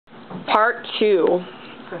Part 2.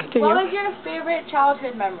 What was your favorite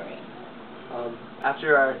childhood memory?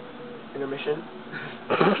 After our intermission,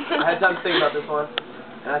 I had time to think about this one,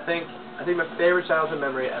 and I think my favorite childhood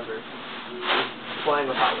memory ever is playing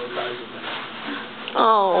with Hot Wheels cars with them.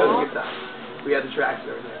 Oh. It was a good time. We had the tracks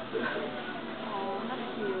over there. Oh, that's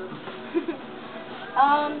cute.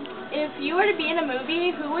 If you were to be in a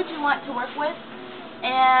movie, who would you want to work with,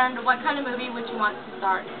 and what kind of movie would you want to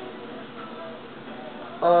star in?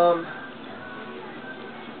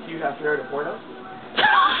 You have to heard of porno?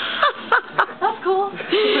 That's cool.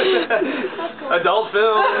 That's cool. Adult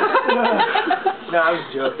film. No, I was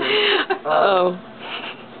joking.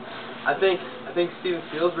 I think Steven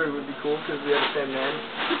Spielberg would be cool because we have the same name,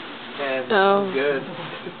 and he's good.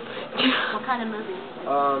 What kind of movie?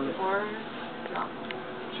 Horror, drama.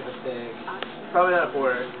 I think probably not a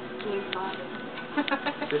horror. James Bond.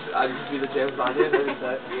 I'd just be the James Bond. Yeah, that'd be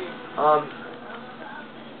tight.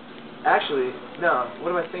 Actually, no. What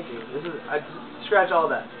am I thinking? I just scratch all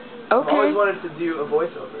that. Okay. I've always wanted to do a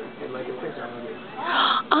voiceover in like a Pixar movie.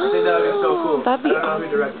 I think that would be so cool. That'd be I don't know who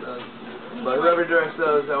directs those, but whoever directs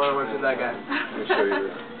those, I want to work with that guy. Let me show you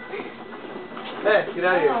this. Hey, get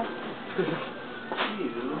out of here.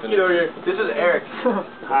 Get over here. This is Eric.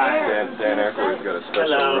 Hi. Dan Aykroyd's got a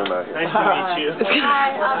special room out here. Nice to meet you.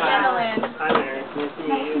 Hi, I'm Annalyn. Hi there. Nice to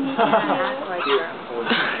meet you.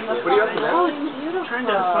 What are you up to now? Trying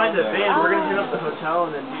to find a van. We're going to hit up the hotel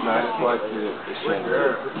and then do Nice flight to Shangri-La.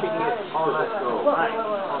 We're kicking it all night.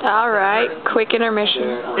 Alright, quick intermission.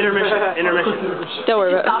 Intermission. Don't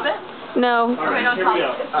worry Stop about it? it. No. Alright, here we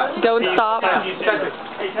go. Don't stop.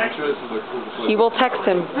 He will text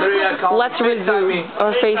him. Let's resume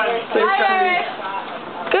our face.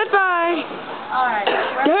 Goodbye. Alright.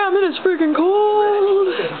 Damn, it is freaking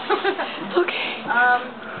cold. Okay.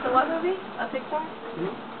 So what movie? A Pixar?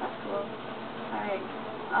 That's cool. Alright.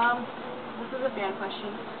 This is a fan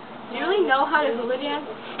question. Do you really know how to hula dance?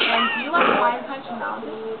 And do you like Hawaiian Punch and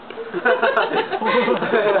Malibu?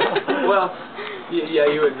 Well, yeah,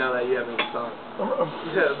 you would know that. You haven't song.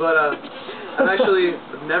 Yeah, but I've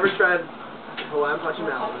never tried Hawaiian Punch and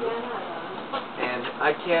Malibu, and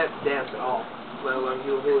I can't dance at all, let alone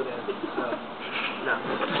hula dance. So, no.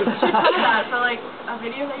 You should try that for like a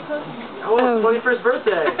video that you posted. Oh, 21st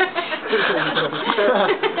birthday.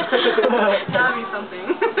 That'd be something.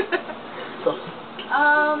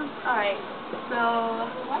 Alright. So,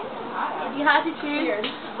 if you had to choose,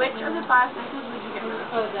 which of the 5 senses would you get rid of?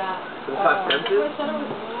 The 5 senses?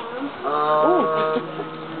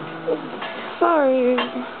 Sorry.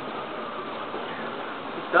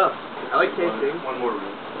 Stuff. I like tasting. One more room.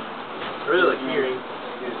 I really like hearing.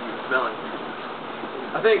 Smelling.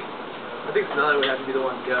 I think smelling would have to be the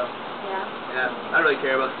one to go. Yeah. Yeah. I don't really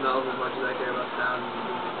care about smells as much as I care about sound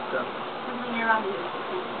and stuff. When you're around music,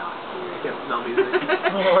 you cannot hear I it. can't smell music.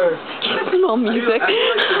 Can't smell music. I feel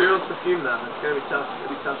like the girl's perfume though. It's gonna be tough.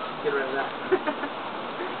 It'll be tough to get rid of that.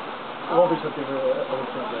 It won't be something really I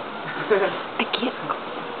can't.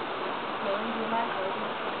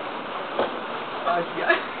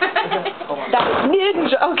 That's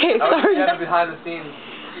ninja. Okay, sorry. Yeah, behind the scenes.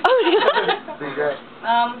 Oh, yeah. Pretty great.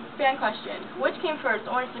 Fan question. Which came first,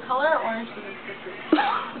 orange the color or orange the fruit?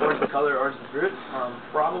 Orange the color, orange the fruit?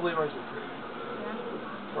 Probably orange the fruit.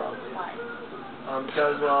 Yeah. Probably. Why?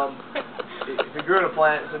 Because, if you grew in a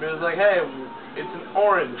plant, somebody was like, hey, it's an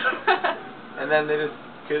orange. And then they just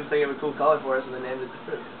couldn't think of a cool color for us, and they named it the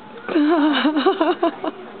fruit.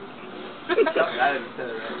 I didn't say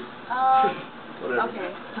that right. Whatever. Okay.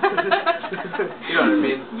 You know what I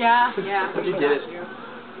mean? Yeah. You did it.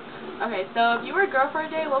 Okay, so if you were a girl for a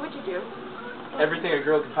day, what would you do? Everything a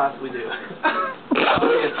girl could possibly do. I would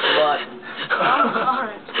be a slut.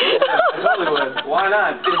 Alright. I totally would. Why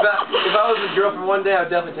not? If I was a girl for one day, I would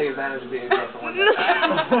definitely take advantage of being a girl for one day.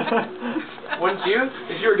 Wouldn't you?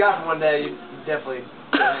 If you were a guy for one day, you'd definitely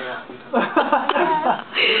hang out.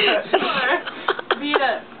 Sure. Beat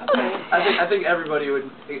it. Okay. I think everybody would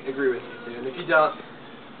agree with you too. And if you don't,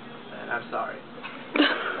 then I'm sorry.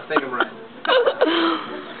 I think I'm right.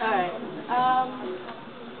 Alright.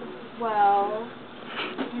 Well,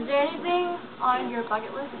 is there anything on your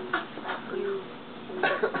bucket list that you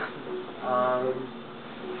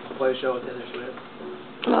play a show with Taylor Swift.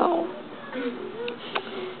 No.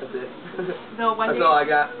 That's it. No, one That's day. all I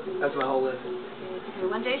got. That's my whole list. Okay,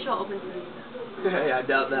 one day she'll open for you. Yeah, I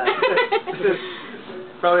doubt that.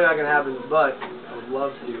 Probably not gonna happen, but I would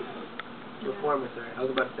love to perform with her. I was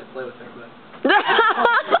about to say play with her, but.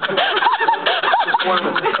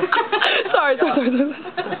 Sorry.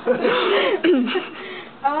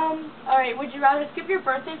 Alright, would you rather skip your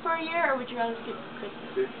birthday for a year, or would you rather skip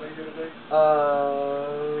Christmas?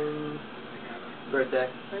 Birthday.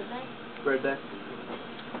 Birthday? Birthday.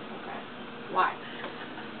 Okay. Why?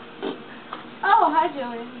 Oh, hi,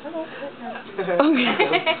 Julie.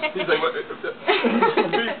 He's like, what?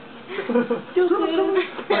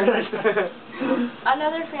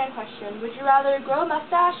 Another fan question. Would you rather grow a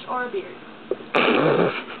mustache or a beard?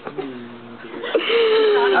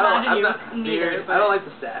 Beard. I don't like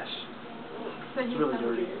the stash. So he's really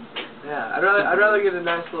dirty. Beard. Yeah, I'd rather get a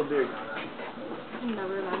nice little beard going on. I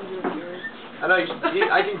never imagined you a beard. I know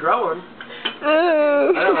I can grow one.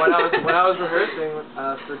 I know when I was rehearsing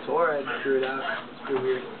for tour, I drew it out. It's pretty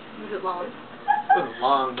weird. Was it long? It wasn't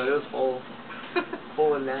long, but it was full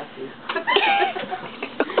and nasty.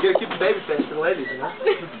 You gotta keep the baby face for the ladies, you know.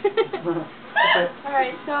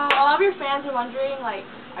 Alright, so a lot of your fans are wondering, like,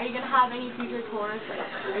 are you gonna have any future tours? Like,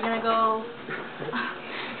 are you gonna go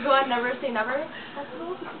on Never Say Never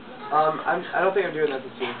festival? I don't think I'm doing that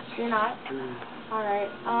this year. You're not?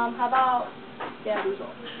 Alright. How about Bamboozle?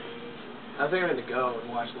 I think I'm gonna go and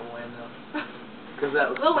watch Lil Wayne though. Cause that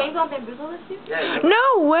was Lil Wayne's on Bamboozle this year? Yeah.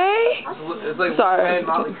 No way! It's like Sorry. Lil Wayne,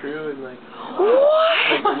 Motley Crue, and like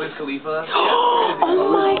What? Wiz Khalifa. Oh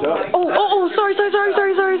my! Oh! Sorry! I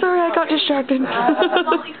got distracted.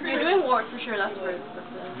 You're doing Ward for sure. That's first.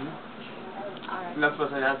 Alright. I'm not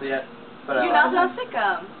supposed to announce it yet, but You announced it on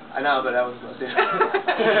Sitcom. I know, but I wasn't supposed to.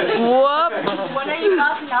 Whoop! When are you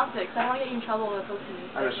about to announce it? Because I don't want to get you in trouble with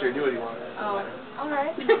listening. I'm not sure. Do what you want. Oh,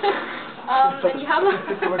 alright. And you have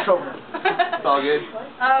It's all good.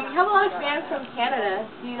 you have a lot of fans from Canada.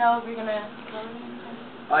 Do you know if you're gonna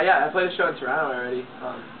Yeah, I played a show in Toronto already.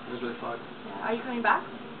 It was really fun. Yeah. Are you coming back?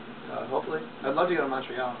 Hopefully. I'd love to go to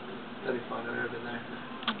Montreal. That'd be fun. I've never been there.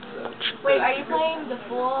 So. Wait, are you playing the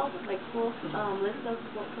full list of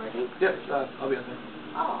tour dates? Yeah, I'll be on there.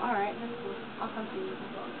 Oh, alright, that's cool. I'll come see you.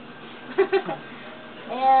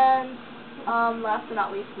 And last but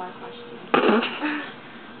not least, my question.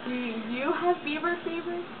 Do you have fever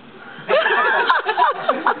fever?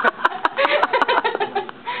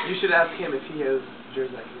 You should ask him if he has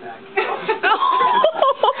Jerzak attack.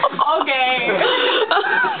 Okay.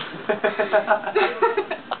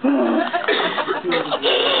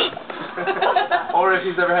 Or if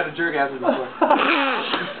he's ever had a jergasm before.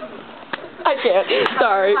 I can't.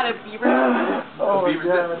 Sorry. Had a fever? Oh my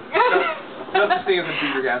God. No such thing as a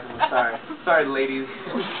beavergasm. Sorry. Sorry, ladies.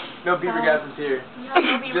 No beavergasms here.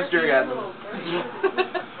 Just jergasm.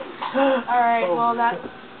 Alright, well that's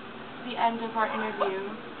the end of our interview.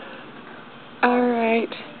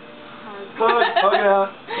 Alright. Good. Okay.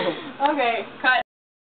 Okay, cut.